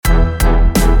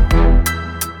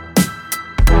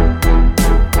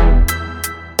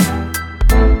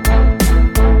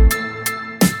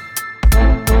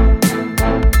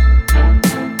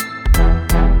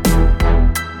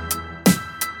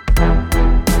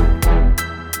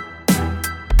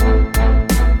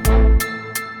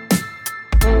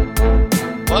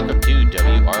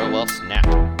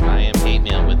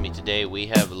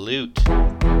Loot.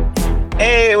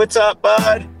 Hey, what's up,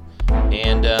 bud?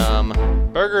 And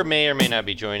Burger may or may not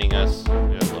be joining us. We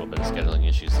have a little bit of scheduling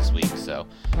issues this week, so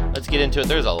let's get into it.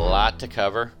 There's a lot to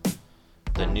cover.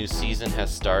 The new season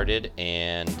has started,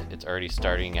 and it's already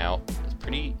starting out. It's a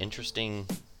pretty interesting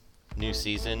new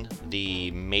season. The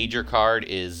major card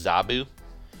is Zabu,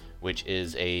 which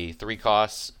is a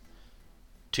 3-cost,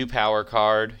 2-power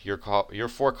card. Your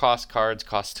 4-cost cards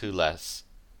cost 2 less,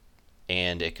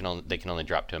 and they can only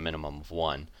drop to a minimum of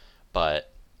 1.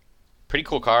 But pretty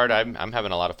cool card. I'm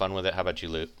having a lot of fun with it. How about you,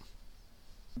 Luke?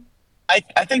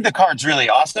 I think the card's really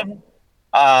awesome.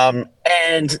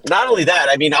 And not only that,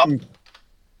 I mean,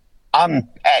 I'm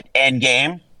at end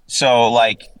game, so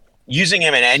like using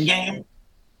him in end game,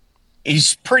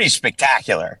 he's pretty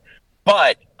spectacular.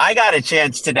 But I got a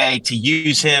chance today to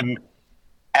use him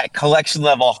at collection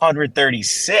level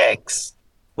 136,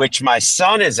 which my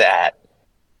son is at,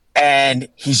 and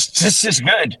he's just as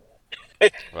good.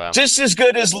 Wow. Just as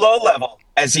good as low level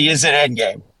as he is at end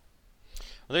game.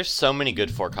 Well, there's so many good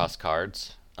 4-cost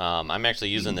cards. I'm actually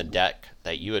using the deck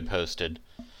that you had posted,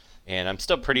 and I'm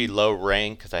still pretty low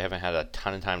rank because I haven't had a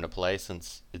ton of time to play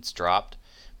since it's dropped,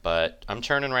 but I'm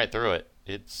churning right through it.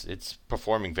 It's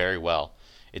performing very well.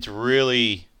 It's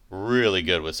really, really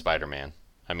good with Spider-Man.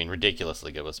 I mean,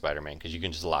 ridiculously good with Spider-Man because you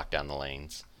can just lock down the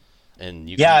lanes.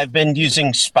 And I've been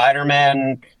using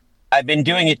Spider-Man. I've been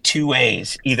doing it 2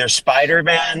 ways. Either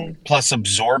Spider-Man plus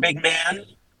Absorbing Man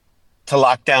to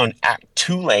lock down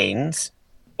 2 lanes,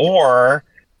 or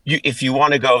if you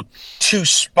want to go 2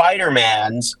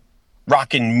 Spider-Mans,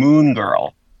 rocking Moon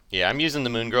Girl. Yeah, I'm using the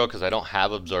Moon Girl because I don't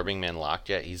have Absorbing Man locked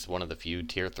yet. He's one of the few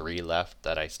tier 3 left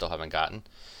that I still haven't gotten.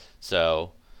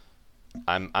 So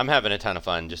I'm having a ton of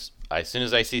fun. Just as soon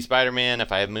as I see Spider-Man,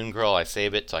 if I have Moon Girl, I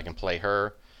save it so I can play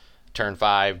her. Turn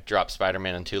 5, drop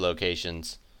Spider-Man in 2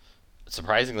 locations.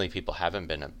 Surprisingly, people haven't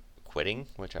been quitting,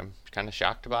 which I'm kind of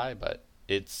shocked by, but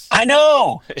it's... I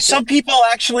know! Some people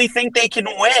actually think they can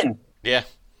win. Yeah.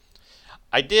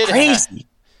 I did Crazy.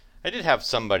 I did have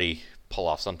somebody pull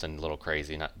off something a little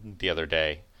crazy not the other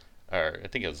day, or I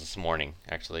think it was this morning,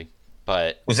 actually.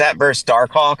 But was that versus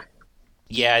Darkhawk?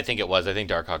 Yeah, I think it was. I think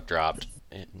Darkhawk dropped.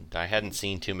 I hadn't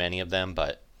seen too many of them,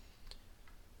 but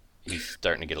he's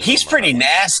starting to get a little He's more pretty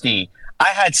prevalent. nasty. I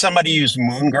had somebody use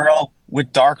Moon Girl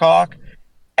with Darkhawk,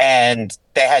 and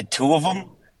they had 2 of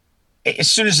them. As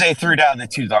soon as they threw down the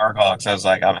 2 Darkhawks, I was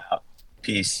like, I'm out.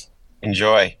 Peace.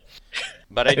 Enjoy.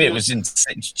 But It was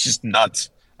insane. It's just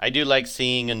nuts. I do like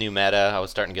seeing a new meta. I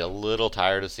was starting to get a little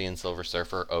tired of seeing Silver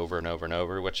Surfer over and over and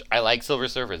over, which I like. Silver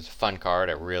Surfer. It's a fun card.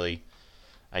 I've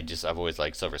always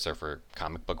liked Silver Surfer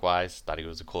comic book wise. Thought he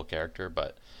was a cool character,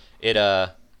 but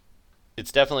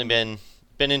it's definitely been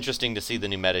interesting to see the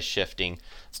new meta shifting.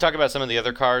 Let's talk about some of the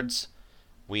other cards.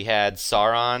 We had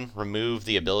Sauron remove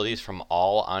the abilities from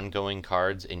all ongoing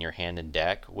cards in your hand and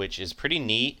deck, which is pretty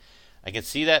neat. I can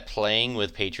see that playing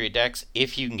with Patriot decks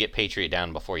if you can get Patriot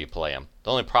down before you play him.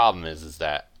 The only problem is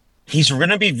that he's going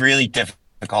to be really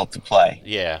difficult to play.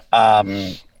 Yeah.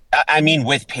 I mean,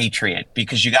 with Patriot,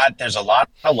 because there's a lot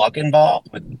of luck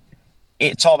involved.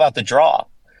 It's all about the draw.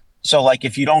 So, like,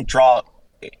 if your draw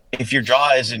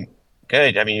isn't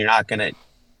good, I mean, you're not going to.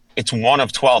 It's 1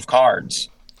 of 12 cards.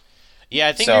 Yeah,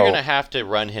 I think you're going to have to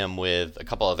run him with a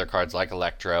couple other cards like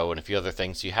Electro and a few other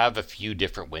things. So you have a few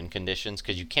different win conditions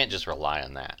because you can't just rely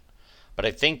on that. But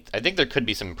I think there could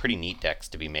be some pretty neat decks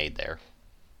to be made there.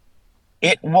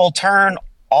 It will turn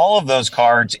all of those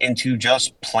cards into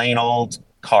just plain old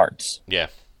cards. Yeah.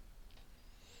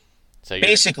 So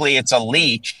basically, it's a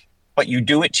leech, but you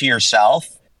do it to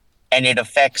yourself, and it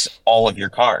affects all of your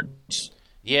cards.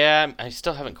 Yeah, I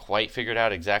still haven't quite figured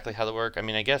out exactly how they work. I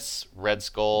mean, I guess Red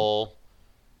Skull.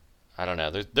 I don't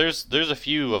know. There's a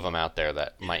few of them out there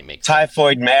that might make sense.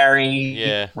 Typhoid Mary.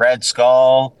 Yeah. Red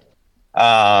Skull.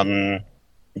 I'm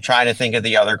trying to think of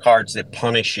the other cards that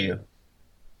punish you.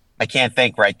 I can't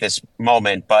think right this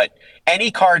moment, but any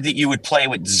card that you would play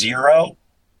with 0,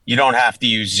 you don't have to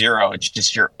use 0. It's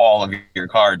just all of your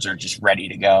cards are just ready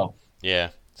to go. Yeah.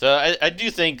 So I do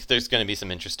think there's going to be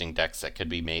some interesting decks that could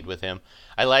be made with him.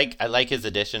 I like his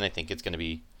addition. I think it's going to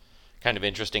be kind of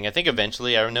interesting. I think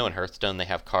eventually, I don't know, in Hearthstone they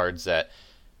have cards that,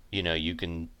 you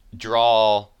can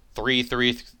draw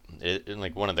 3,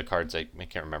 like one of the cards, I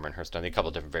can't remember in Hearthstone, a couple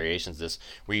of different variations of this,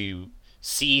 where you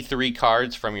see 3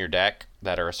 cards from your deck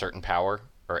that are a certain power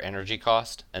or energy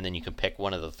cost, and then you can pick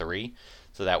one of the 3.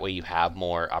 So that way you have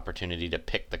more opportunity to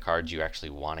pick the cards you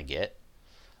actually want to get.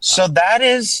 So that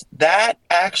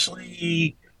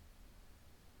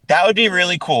would be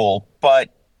really cool, but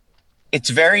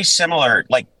it's very similar.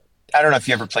 Like, I don't know if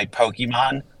you ever played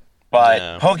Pokemon, but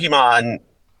No. Pokemon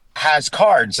has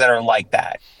cards that are like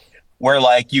that, where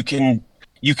like you can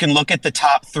look at the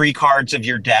top three cards of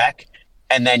your deck,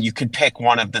 and then you can pick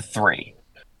one of the three,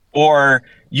 or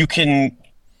you can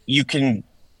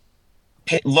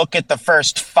look at the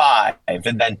first five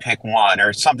and then pick one,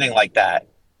 or something like that.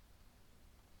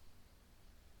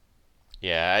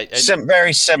 Yeah,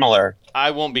 Very similar.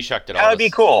 I won't be shocked at That all. would be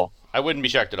cool. I wouldn't be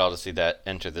shocked at all to see that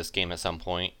enter this game at some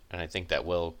point, and I think that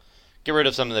will get rid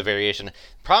of some of the variation.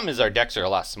 Problem is our decks are a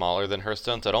lot smaller than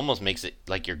Hearthstone, so it almost makes it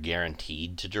like you're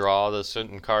guaranteed to draw those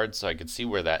certain cards. So I could see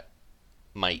where that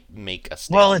might make a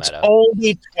stale Well, it's meta.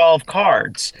 only 12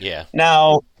 cards. Yeah,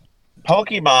 Now,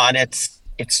 Pokemon,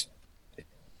 it's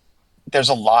there's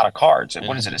a lot of cards. What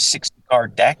and, is it, a 60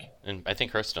 card deck? and I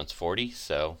think Hearthstone's 40,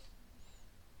 so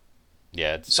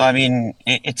yeah, So I mean,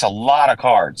 it's a lot of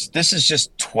cards. This is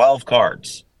just 12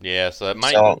 cards. yeah. So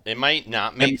So it might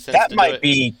not make sense that to do might it.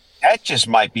 be that just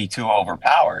might be too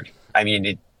overpowered. I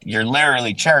mean, you're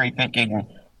literally cherry picking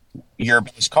your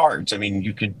best cards. I mean,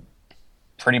 you could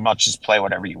pretty much just play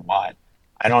whatever you want.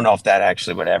 I don't know if that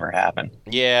actually would ever happen.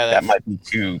 Yeah, That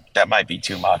might be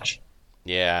too much.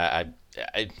 yeah.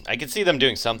 I could see them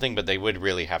doing something, but they would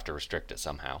really have to restrict it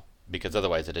somehow because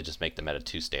otherwise it'd just make the meta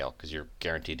too stale because you're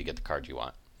guaranteed to get the card you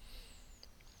want.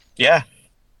 Yeah,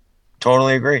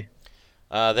 totally agree.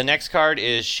 The next card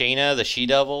is Shayna, the She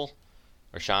Devil,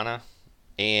 or Shanna,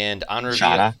 and on reveal.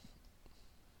 Shauna,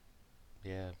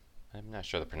 Yeah, I'm not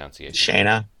sure the pronunciation.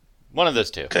 Shayna, One of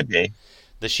those two. could be.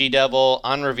 The She Devil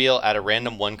on reveal add a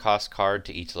random one cost card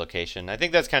to each location. I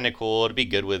think that's kind of cool. It'd be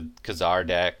good with Khazar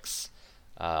decks.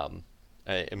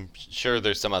 I'm sure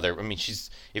there's some other. I mean,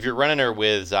 if you're running her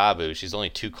with Zabu, she's only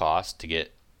 2 cost to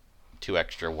get 2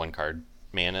 extra one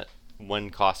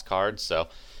cost cards. So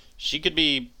she could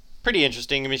be pretty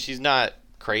interesting. I mean, she's not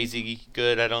crazy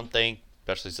good, I don't think,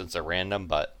 especially since they're random.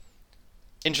 But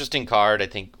interesting card. I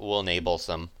think will enable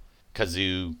some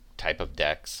Kazoo type of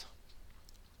decks.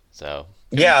 So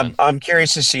Yeah, I'm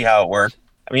curious to see how it works.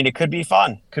 I mean, it could be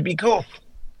fun. Could be cool.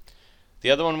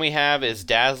 the other one we have is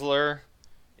Dazzler.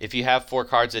 If you have 4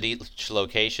 cards at each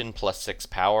location plus 6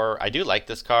 power, I do like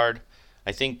this card.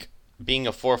 I think being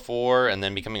a 4/4 and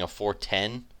then becoming a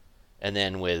 4/10, and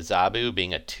then with Zabu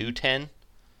being a 2/10,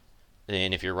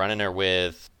 and if you're running her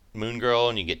with Moon Girl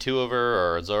and you get 2 of her,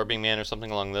 or Absorbing Man or something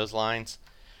along those lines,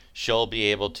 she'll be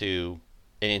able to.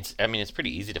 And it's pretty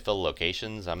easy to fill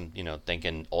locations. I'm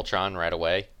thinking Ultron right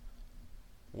away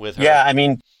with her. Yeah, I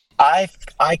mean, I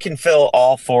can fill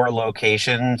all 4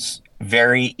 locations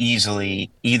very easily,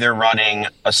 either running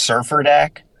a Surfer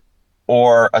deck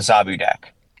or a Zabu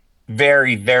deck.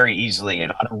 Very, very easily.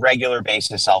 And on a regular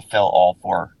basis, I'll fill all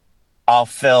 4. I'll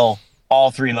fill all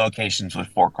 3 locations with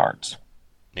 4 cards.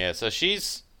 Yeah, so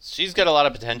she's got a lot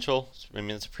of potential. I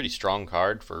mean, it's a pretty strong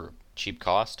card for cheap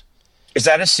cost. Is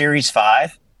that a Series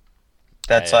 5?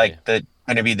 That's I- like going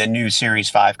to be the new Series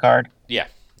 5 card?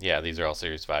 Yeah, these are all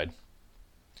Series 5.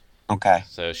 Okay.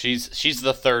 So she's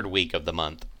the 3rd week of the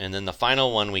month, and then the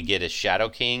final one we get is Shadow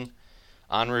King.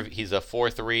 He's a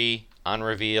 4/3 on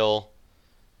reveal.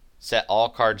 Set all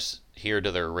cards here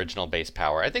to their original base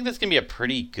power. I think this can be a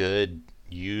pretty good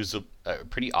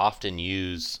pretty often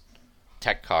used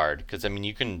tech card because I mean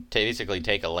you can basically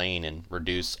take a lane and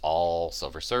reduce all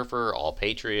Silver Surfer, all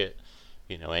Patriot,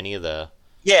 any of the.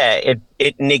 Yeah,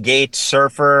 it negates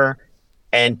Surfer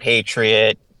and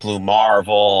Patriot, Blue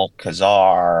Marvel,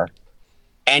 Khazar.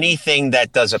 Anything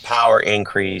that does a power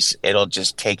increase, it'll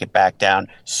just take it back down.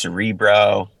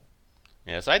 Cerebro.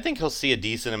 Yeah, so I think he'll see a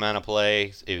decent amount of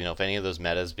play. If any of those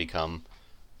metas become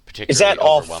Is particularly that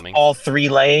overwhelming. all 3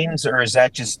 lanes, or is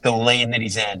that just the lane that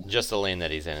he's in? Just the lane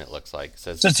that he's in, it looks like.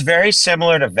 So So it's very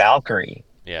similar to Valkyrie.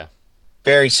 yeah.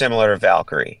 Very similar to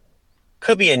Valkyrie.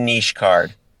 Could be a niche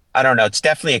card. I don't know. It's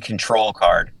definitely a control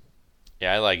card.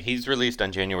 Yeah, he's released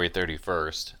on January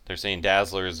 31st. They're saying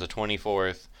Dazzler is the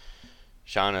 24th,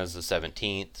 Shanna's the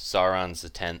 17th, Sauron's the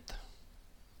 10th,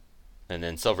 and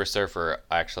then Silver Surfer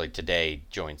actually today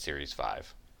joined Series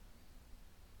 5.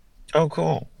 Oh,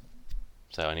 cool.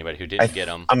 So anybody who didn't get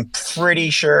them, I'm pretty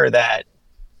sure that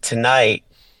tonight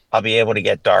I'll be able to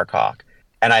get Darkhawk.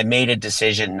 And I made a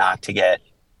decision not to get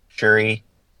Shuri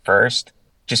first,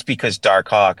 just because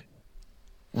Darkhawk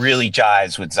really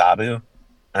jives with Zabu.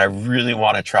 And I really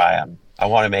want to try him. I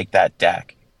want to make that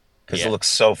deck because Yeah. it looks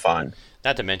so fun.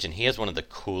 not to mention he has one of the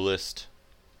coolest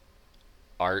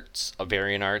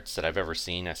variant arts that I've ever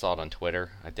seen. I saw it on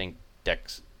Twitter. I think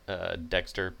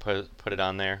Dexter put it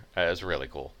on there. It was really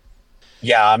cool.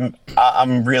 Yeah,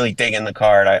 I'm really digging the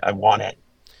card. I want it.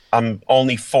 I'm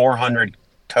only 400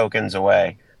 tokens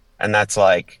away, and that's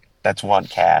 1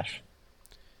 cash.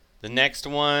 The next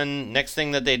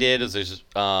thing that they did is there's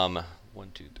 5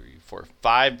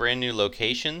 brand new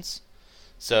locations.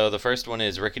 So the first one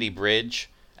is Rickety Bridge.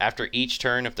 After each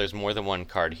turn, if there's more than one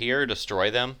card here,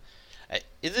 destroy them.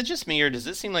 Is it just me, or does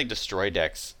it seem like destroy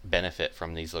decks benefit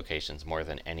from these locations more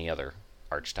than any other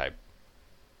archetype?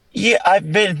 Yeah,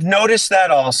 I've been noticed that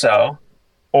also.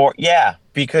 Or yeah,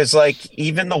 because like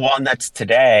even the one that's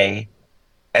today,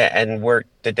 and we're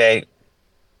today.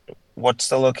 What's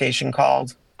the location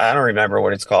called? I don't remember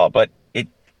what it's called, but it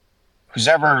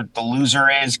whoever the loser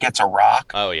is gets a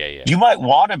rock. Oh, yeah, yeah. You might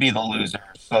want to be the loser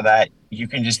so that you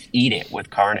can just eat it with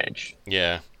Carnage.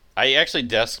 Yeah. I actually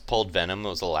desk pulled Venom. It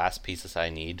was the last pieces I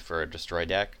need for a destroy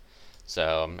deck.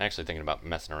 So I'm actually thinking about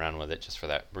messing around with it just for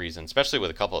that reason, especially with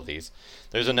a couple of these.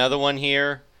 There's another one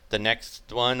here. The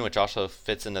next one, which also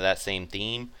fits into that same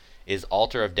theme, is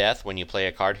Altar of Death. When you play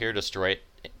a card here, destroy it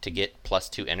to get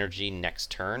 +2 energy next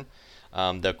turn.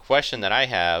 The question that I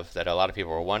have that a lot of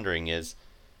people are wondering is,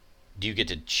 do you get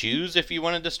to choose if you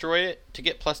want to destroy it to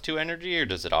get +2 energy, or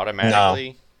does it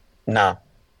automatically? No,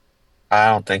 I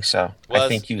don't think so. Well, I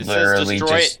think you it literally says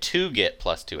destroy just it to get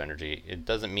 +2 energy. It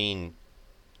doesn't mean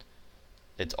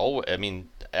it's always. I mean,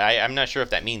 I'm not sure if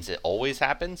that means it always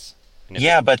happens.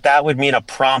 yeah, but that would mean a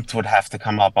prompt would have to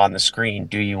come up on the screen.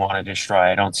 Do you want to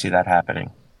destroy? I don't see that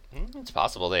happening. It's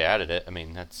possible they added it. I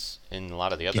mean, that's in a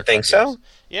lot of the other. You think card games. so?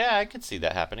 Yeah, I could see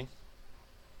that happening.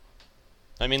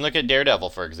 I mean, look at Daredevil,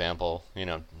 for example.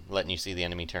 Letting you see the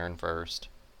enemy turn first.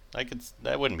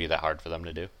 That wouldn't be that hard for them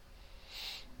to do.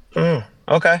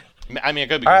 Okay. I mean, it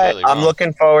could be All right. completely wrong. I'm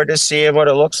looking forward to seeing what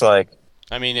it looks like.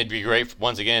 I mean, it'd be great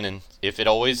once again, and if it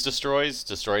always destroys,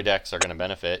 destroy decks are going to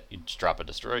benefit. You just drop a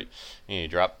destroy. You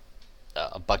drop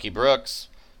Bucky Brooks,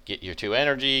 get your 2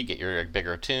 energy, get your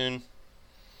bigger tune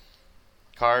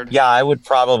card. Yeah, I would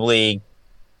probably,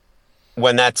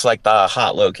 when that's like the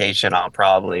hot location, I'll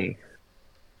probably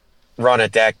run a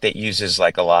deck that uses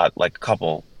like a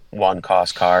couple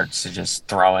 1-cost cards to just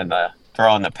throw in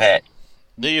the pit.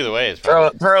 Either way, it's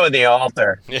probably... throw in the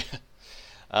altar. Yeah.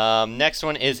 Next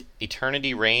one is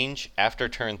Eternity Range. After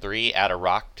turn 3, add a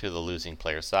rock to the losing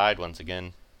player's side. Once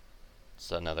again,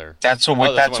 it's another. That's what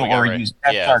we're using.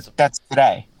 That's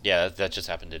today. Yeah, that just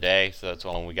happened today, so that's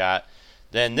one we got.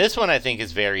 Then this one I think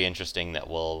is very interesting that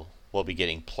we'll be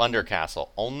getting Plunder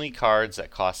Castle. Only cards that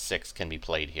cost 6 can be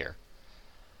played here.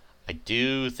 I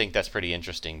do think that's pretty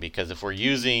interesting because if we're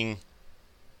using...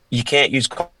 You can't use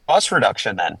cost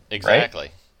reduction then. Exactly.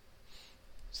 Right?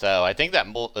 So I think that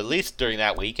at least during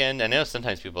that weekend, I know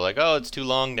sometimes people are like, oh, it's too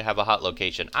long to have a hot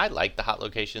location. I like the hot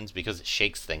locations because it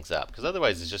shakes things up. Because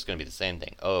otherwise it's just going to be the same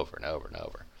thing over and over and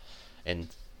over. And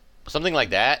something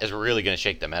like that is really going to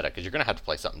shake the meta because you're going to have to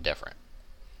play something different.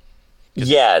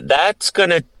 Yeah, that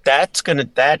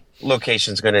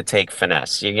location's gonna take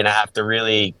finesse. You're gonna have to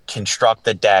really construct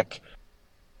the deck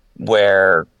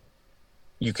where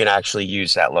you can actually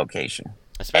use that location.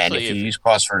 Especially and if you use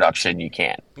cost reduction, you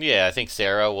can't. Yeah, I think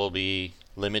Sarah will be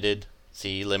limited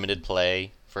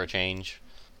play for a change.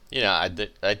 I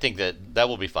think that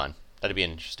will be fun. That'd be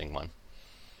an interesting one.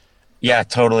 Yeah,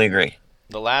 totally agree.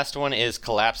 The last one is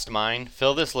Collapsed Mine.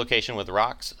 Fill this location with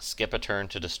rocks. Skip a turn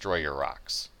to destroy your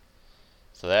rocks.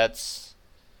 So that's...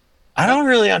 I don't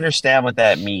really understand what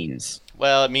that means.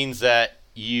 Well, it means that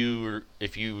it'd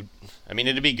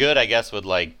be good, I guess, with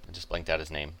I just blanked out his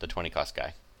name, the 20-cost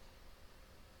guy.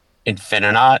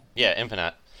 Infinaut? Yeah,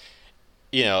 Infinaut.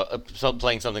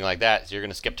 Playing something like that, so you're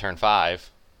going to skip turn 5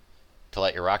 to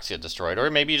let your rocks get destroyed. Or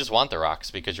maybe you just want the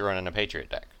rocks because you're running a Patriot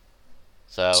deck.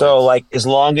 So as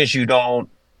long as you don't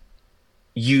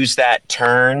use that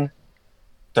turn,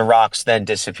 the rocks then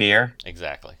disappear?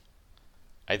 Exactly.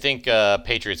 I think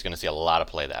Patriot's going to see a lot of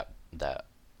play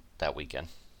that weekend.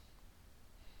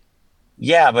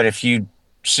 Yeah, but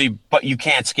but you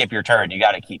can't skip your turn. You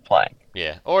got to keep playing.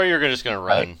 Yeah, or you're just going to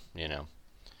run. Right.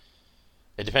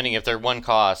 Depending if they're 1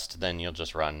 cost, then you'll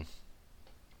just run.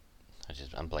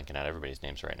 I'm blanking out everybody's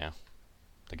names right now.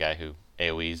 The guy who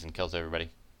AOE's and kills everybody.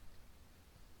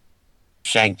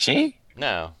 Shang-Chi?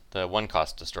 No, the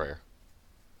 1-cost destroyer.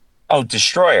 Oh,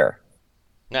 destroyer.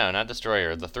 No, not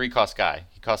destroyer. The 3-cost guy.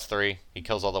 He costs 3. He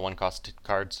kills all the 1-cost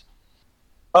cards.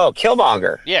 Oh,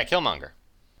 Killmonger. Yeah, Killmonger.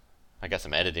 I got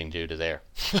some editing due to there.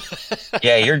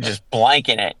 Yeah, you're just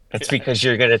blanking it. It's because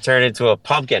you're going to turn into a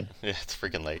pumpkin. Yeah, it's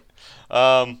freaking late.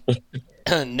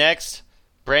 Next,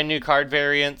 brand new card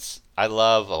variants. I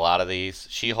love a lot of these.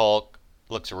 She-Hulk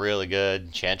looks really good.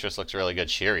 Enchantress looks really good.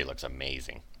 Shuri looks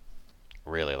amazing.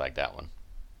 Really like that one.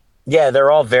 Yeah,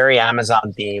 they're all very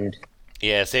Amazon themed.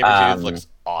 Yeah, Sabretooth looks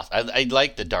awesome. I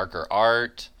like the darker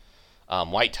art.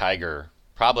 White Tiger,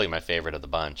 probably my favorite of the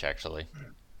bunch, actually.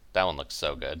 That one looks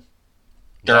so good.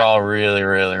 They're all really,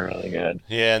 really, really good.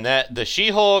 Yeah, and that the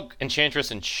She-Hulk,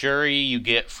 Enchantress, and Shuri you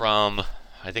get from,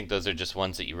 I think those are just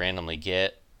ones that you randomly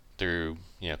get through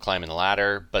climbing the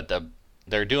ladder. But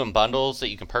they're doing bundles that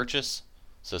you can purchase.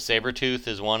 So Sabretooth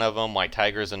is one of them, White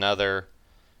Tiger is another,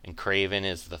 and Craven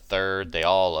is the third. They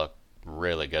all look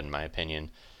really good in my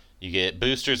opinion. You get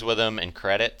boosters with them and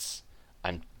credits.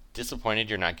 I'm disappointed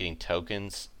you're not getting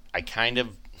tokens.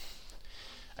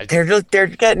 They're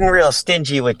getting real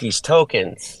stingy with these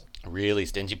tokens. Really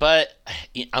stingy, but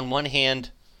on one hand,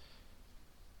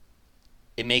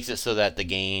 it makes it so that the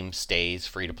game stays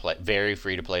free to play, very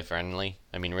free to play friendly.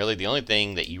 I mean, really, the only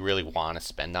thing that you really want to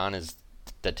spend on is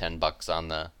the $10 on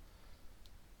the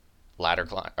ladder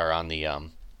or on the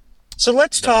So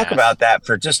let's talk pass. about that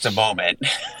for just a moment.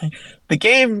 The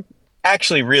game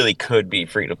actually really could be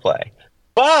free to play,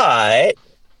 but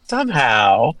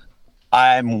somehow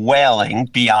I'm wailing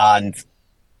beyond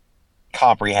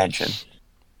comprehension.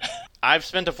 I've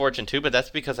spent a fortune too, but that's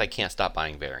because I can't stop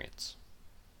buying variants.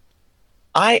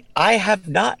 I have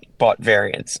not bought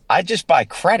variants. I just buy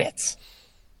credits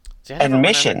See, and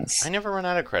missions. I never run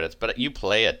out of credits, but you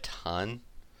play a ton,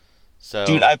 so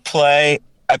Dude, I play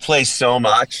so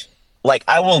much. Like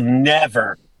I will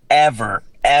never, ever,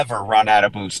 ever run out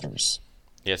of boosters.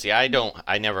 yeah. See, I don't.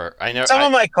 I never. Some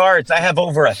of my cards, I have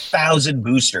over 1,000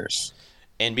 boosters.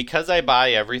 And because I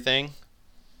buy everything,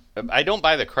 I don't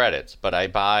buy the credits, but I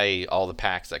buy all the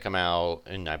packs that come out,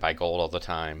 and I buy gold all the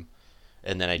time.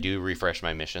 And then I do refresh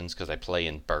my missions because I play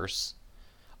in bursts.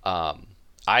 I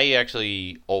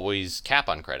actually always cap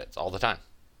on credits all the time,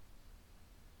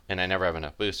 and I never have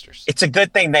enough boosters. It's a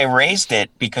good thing they raised it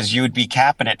because you would be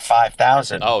capping at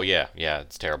 5,000. Oh yeah,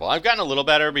 it's terrible. I've gotten a little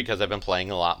better because I've been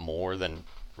playing a lot more than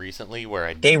recently.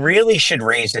 They really should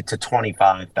raise it to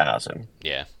 25,000.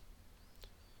 Yeah.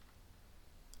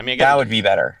 I mean, That would be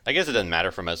better. I guess it doesn't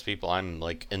matter for most people. I'm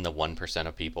like in the 1%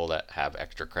 of people that have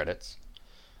extra credits,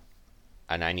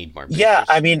 and I need more boosters. Yeah,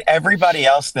 I mean everybody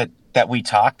else that we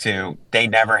talk to, they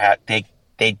never had they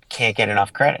can't get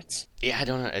enough credits. Yeah, I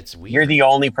don't know. It's weird. You're the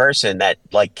only person that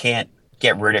like can't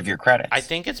get rid of your credits. I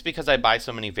think it's because I buy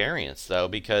so many variants, though,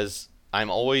 because my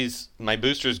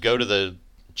boosters go to the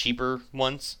cheaper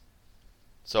ones,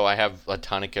 so I have a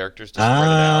ton of characters to spread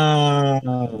it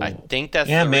out. I think that's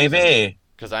yeah, the reason, maybe.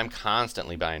 because I'm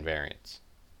constantly buying variants.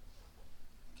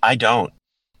 I don't.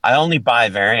 I only buy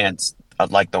variants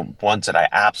of like the ones that I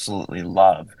absolutely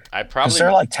love because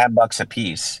they're like $10 a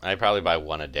piece. I probably buy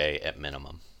one a day at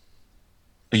minimum.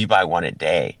 You buy one a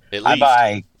day. At I least.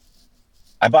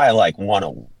 buy like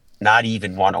not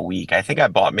even one a week. I think I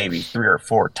bought maybe 3 or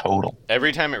 4 total.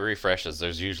 Every time it refreshes,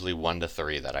 there's usually 1 to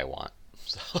 3 that I want.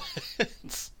 So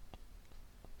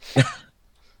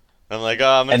I'm like, oh,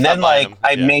 I'm gonna And stop then buying like them.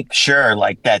 I Yeah. make sure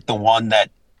like that the one that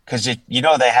because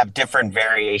they have different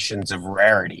variations of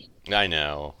rarity. I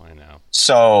know.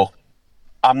 So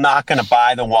I'm not going to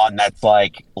buy the one that's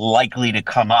like likely to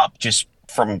come up just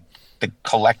from the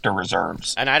collector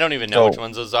reserves. And I don't even know which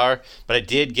ones those are, but I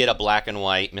did get a black and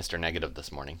white Mr. Negative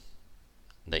this morning.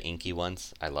 The inky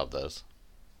ones. I love those.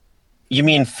 You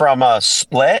mean from a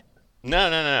split?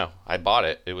 No. I bought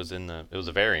it. It was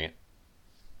a variant.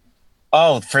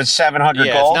 Oh, for 700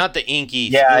 Yeah, gold? it's not the inky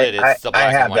Yeah, split. It's the black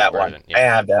I have and white that version. one. Yeah. I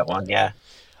have that one, yeah.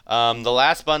 The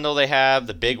last bundle they have,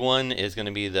 the big one, is going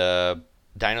to be the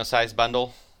Dino Size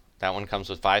bundle. That one comes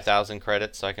with 5,000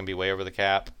 credits, so I can be way over the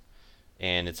cap.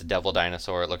 And it's a Devil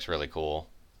Dinosaur. It looks really cool.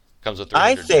 Comes with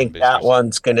 300 I think boosters. that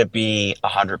one's going to be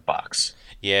 $100.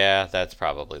 Yeah, that's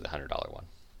probably the $100 one.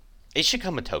 It should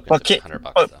come with tokens But if it's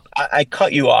 $100 though. I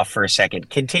cut you off for a second.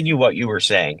 Continue what you were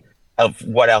saying of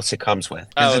what else it comes with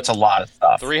because it's a lot of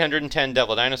stuff. 310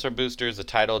 Devil Dinosaur boosters. The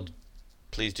title,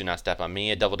 Please Do Not Step on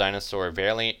Me. A Devil Dinosaur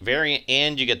variant,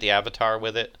 and you get the avatar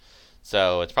with it.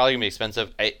 So it's probably gonna be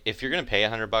expensive. If you're gonna pay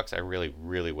 $100, I really,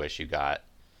 really wish you got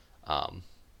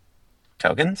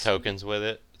tokens with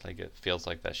it. Like it feels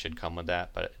like that should come with that,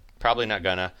 but probably not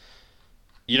gonna.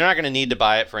 You're not gonna need to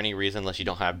buy it for any reason unless you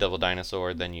don't have Devil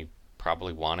Dinosaur. Then you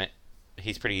probably want it.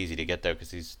 He's pretty easy to get though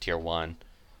because he's tier 1,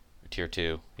 or tier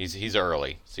 2. He's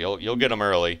early, so you'll get him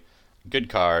early. Good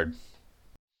card.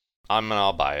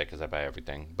 I'll buy it because I buy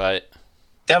everything. But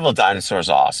Devil Dinosaur is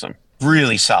awesome.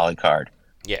 Really solid card.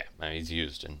 yeah, I mean, he's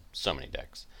used in so many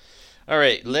decks. All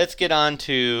right, let's get on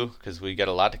to, because we got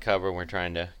a lot to cover and we're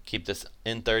trying to keep this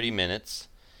in 30 minutes.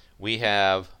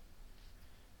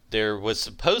 There was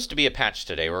supposed to be a patch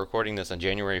today. We're recording this on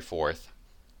January 4th.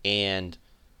 And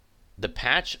the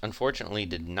patch, unfortunately,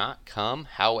 did not come.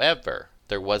 However,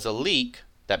 there was a leak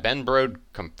that Ben Brode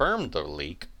confirmed the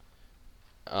leak.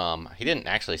 He didn't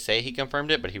actually say he confirmed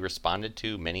it, but he responded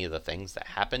to many of the things that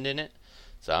happened in it.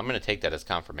 So I'm going to take that as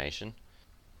confirmation.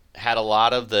 Had a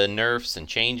lot of the nerfs and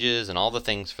changes and all the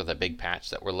things for the big patch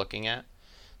that we're looking at.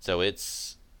 So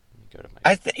it's go to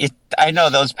my I know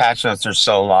those patch notes are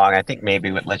so long. I think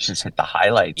maybe let's just hit the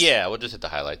highlights. yeah, we'll just hit the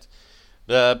highlights.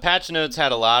 The patch notes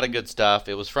had a lot of good stuff.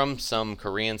 It was from some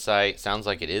Korean site. Sounds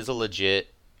like it is a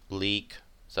legit leak.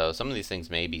 So some of these things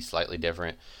may be slightly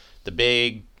different. The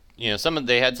big,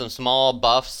 they had some small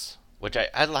buffs, which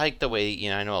I like the way,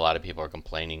 I know a lot of people are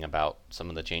complaining about some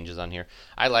of the changes on here.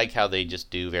 I like how they just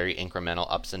do very incremental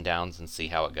ups and downs and see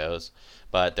how it goes.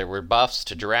 But there were buffs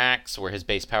to Drax, where his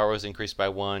base power was increased by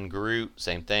 1. Groot,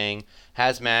 same thing.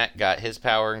 Hazmat got his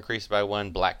power increased by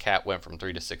 1. Black Cat went from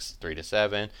 3 to 6 to 3 to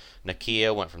 7.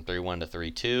 Nakia went from 3-1 to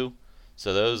 3-2.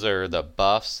 So those are the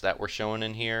buffs that were shown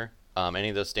in here. Any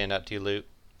of those stand out to you, Luke?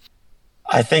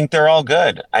 I think they're all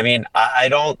good. I mean, I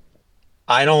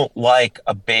don't like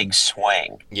a big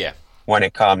swing Yeah. when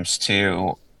it comes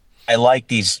to. I like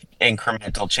these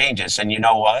incremental changes, and you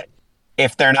know what?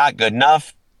 If they're not good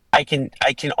enough, I can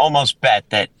almost bet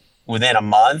that within a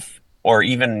month or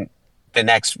even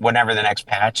whenever the next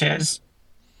patch is,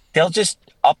 they'll just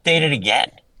update it again.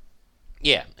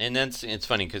 Yeah, and it's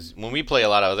funny because when we play a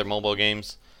lot of other mobile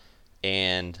games,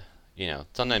 and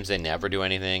sometimes they never do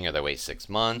anything, or they wait 6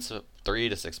 months, 3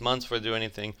 to 6 months for to do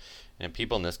anything, and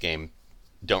people in this game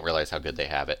don't realize how good they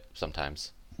have it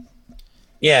sometimes.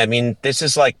 Yeah, I mean, this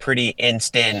is like pretty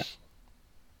instant.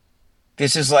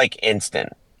 This is like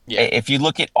instant. Yeah, If you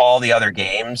look at all the other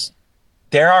games,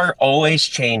 there are always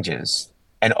changes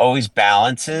and always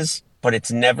balances, but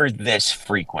it's never this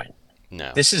frequent.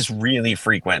 no, This is really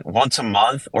frequent, once a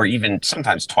month or even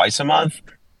sometimes twice a month.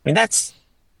 I mean, that's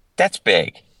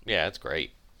big. yeah, it's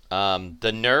great.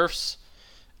 The nerfs,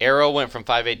 Arrow went from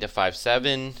 5.8 to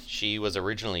 5.7. She was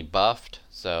originally buffed,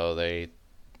 so they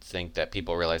think that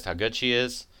people realized how good she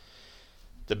is.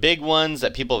 The big ones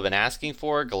that people have been asking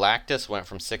for, Galactus went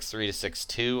from 6.3 to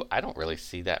 6.2. I don't really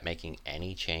see that making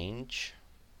any change.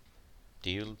 Do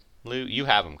you, Lou? You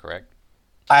have him, correct?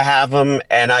 I have him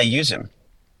and I use him.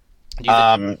 Do you,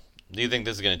 Um, do you think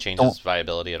this is going to change his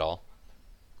viability at all?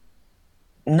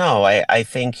 no, I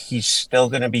think he's still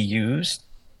going to be used,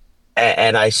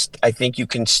 and I think you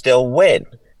can still win.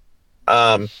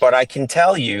 But I can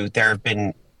tell you there have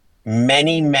been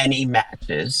many, many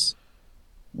matches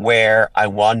where I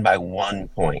won by 1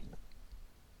 point.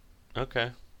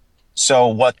 Okay. So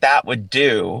what that would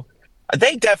do,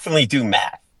 they definitely do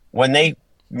math when they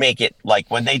make it, like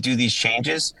when they do these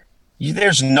changes.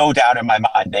 There's no doubt in my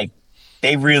mind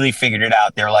they really figured it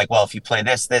out. They're like, well, if you play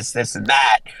this, this, this, and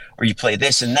that, or you play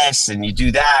this and this, and you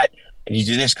do that, and you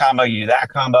do this combo, you do that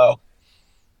combo,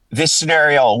 this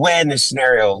scenario will win, this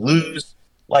scenario will lose.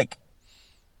 Like,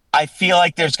 I feel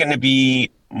like there's going to be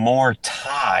more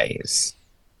ties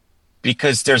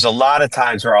because there's a lot of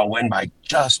times where I'll win by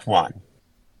just one.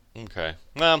 Okay.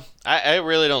 Well, I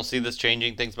really don't see this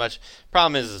changing things much.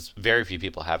 Problem is very few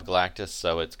people have Galactus,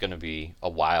 so it's going to be a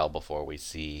while before we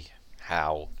see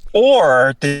how.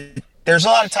 Or there's a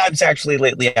lot of times actually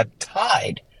lately I've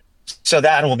tied, so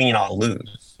that'll mean I'll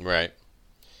lose. Right.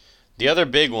 The other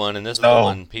big one, and this is the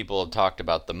one people have talked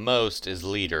about the most, is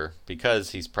Leader,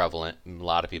 because he's prevalent. A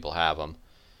lot of people have him.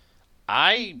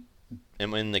 I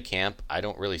am in the camp. I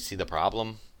don't really see the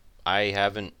problem. I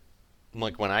haven't,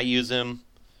 like, when I use him.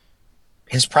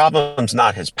 His problem's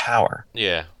not his power.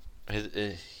 Yeah.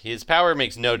 His power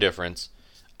makes no difference.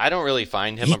 I don't really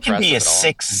find him impressive at all. He can be a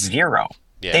 6-0.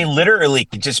 Yeah. They literally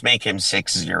could just make him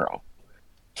 6-0.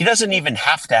 He doesn't even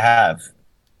have to have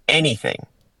anything.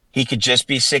 He could just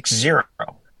be 6-0.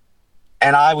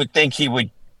 And I would think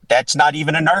that's not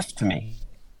even a nerf to me.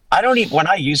 When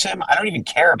I use him, I don't even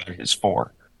care about his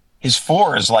 4. His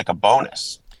 4 is like a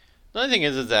bonus. The only thing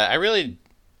is that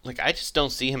I just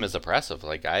don't see him as oppressive.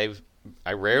 Like, I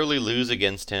rarely lose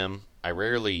against him. I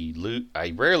rarely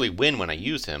win when I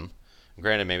use him.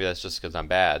 Granted, maybe that's just because I'm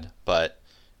bad, but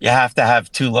you have to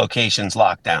have 2 locations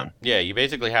locked down. Yeah, you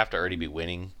basically have to already be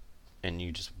winning, and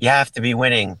you have to be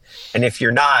winning. And if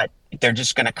you're not, they're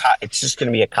just gonna it's just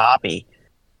gonna be a copy,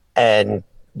 and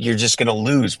you're just gonna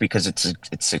lose because it's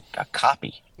a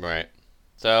copy. Right.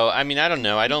 So I mean, I don't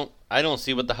know. I don't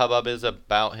see what the hubbub is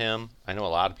about him. I know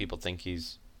a lot of people think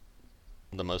he's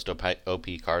the most OP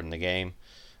card in the game.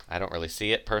 I don't really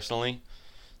see it personally.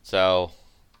 So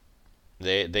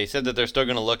they said that they're still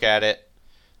going to look at it.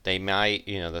 They might,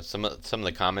 some of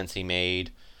the comments he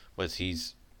made was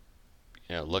he's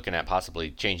looking at possibly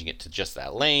changing it to just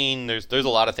that lane. There's a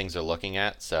lot of things they're looking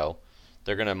at, so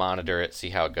they're going to monitor it,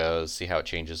 see how it goes, see how it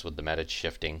changes with the meta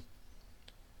shifting.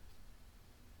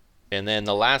 And then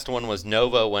the last one was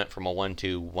Nova went from a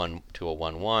 1-2-1 to a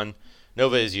 1-1.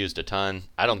 Nova is used a ton.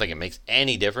 I don't think it makes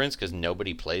any difference because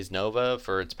nobody plays Nova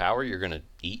for its power. You're going to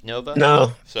eat Nova.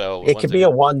 No, So it could be a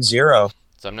 1-0.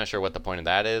 So I'm not sure what the point of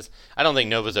that is. I don't think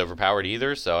Nova's overpowered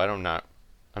either, so I'm not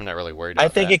really worried I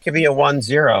about think that. it could be a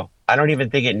 1-0. I don't even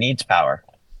think it needs power.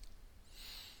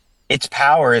 Its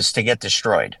power is to get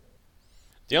destroyed.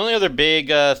 The only other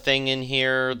big thing in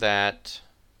here that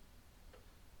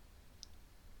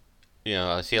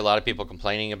I see a lot of people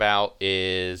complaining about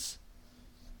is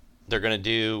they're going to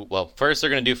do, well, first they're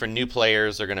going to do for new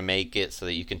players, they're going to make it so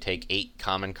that you can take 8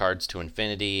 common cards to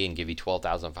infinity and give you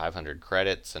 12,500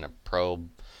 credits and a pro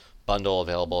bundle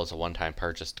available as a one-time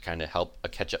purchase to kind of help a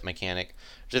catch-up mechanic,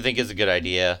 which I think is a good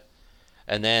idea.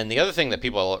 And then the other thing that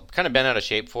people have kind of been out of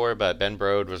shape for, but Ben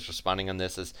Brode was responding on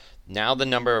this, is now the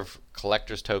number of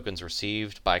collector's tokens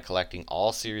received by collecting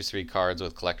all Series 3 cards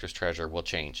with collector's treasure will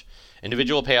change.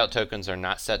 Individual payout tokens are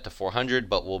not set to 400,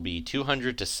 but will be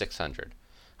 200 to 600.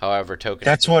 However, tokens...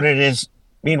 That's what it is.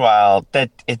 Meanwhile,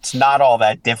 that it's not all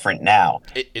that different now.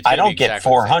 I don't get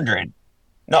 400.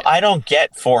 No, yeah. I don't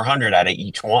get 400 out of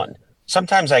each one.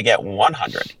 Sometimes I get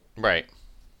 100. Right.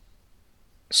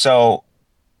 So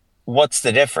what's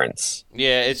the difference?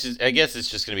 Yeah, it's just, I guess it's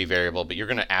just going to be variable, but you're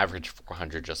going to average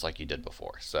 400 just like you did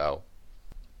before. So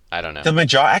I don't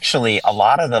know. Actually, a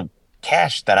lot of the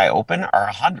cash that I open are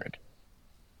 100.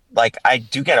 Like, I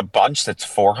do get a bunch that's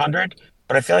 400,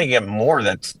 but I feel like I get more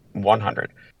that's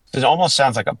 100. It almost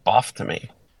sounds like a buff to me.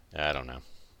 I don't know.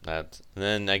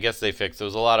 Then I guess there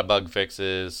was a lot of bug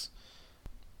fixes.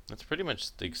 That's pretty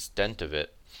much the extent of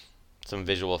it. Some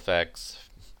visual effects,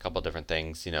 a couple different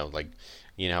things,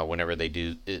 whenever they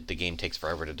do it, the game takes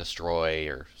forever to destroy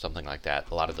or something like that.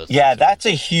 A lot of those. Yeah, that's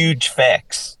a huge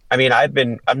fix. I mean,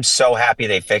 I'm so happy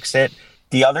they fixed it.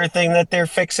 The other thing that they're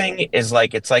fixing is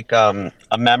it's like a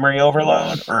memory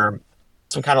overload or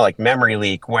some kind of like memory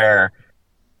leak where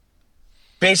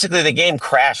basically the game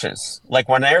crashes. Like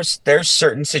when there's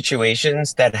certain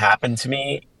situations that happen to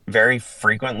me very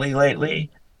frequently lately.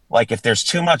 Like if there's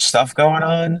too much stuff going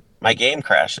on, my game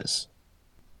crashes.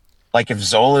 Like if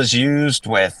Zola's used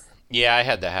with I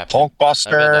had that happen. Hulkbuster.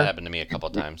 I've had that happen to me a couple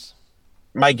times.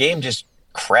 My game just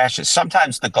crashes.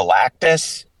 Sometimes the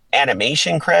Galactus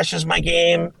animation crashes my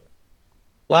game.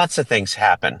 Lots of things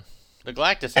happen. The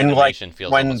Galactus animation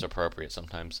feels almost appropriate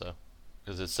sometimes, though,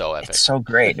 because it's so epic. It's so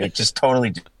great. It just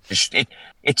totally...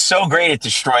 It's so great it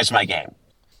destroys my game.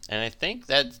 And I think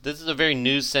that this is a very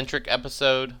news-centric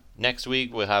episode. Next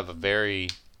week we'll have a very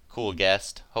cool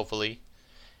guest, hopefully.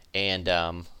 And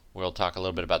we'll talk a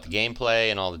little bit about the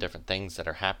gameplay and all the different things that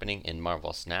are happening in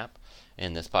Marvel Snap.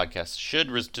 And this podcast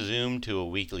should resume to a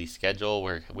weekly schedule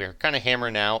where we're kind of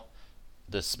hammering out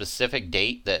the specific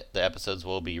date that the episodes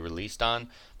will be released on.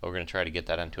 But we're going to try to get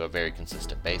that onto a very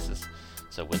consistent basis.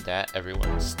 So with that,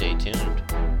 everyone, stay tuned.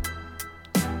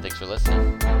 Thanks for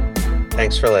listening.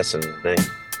 Thanks for listening.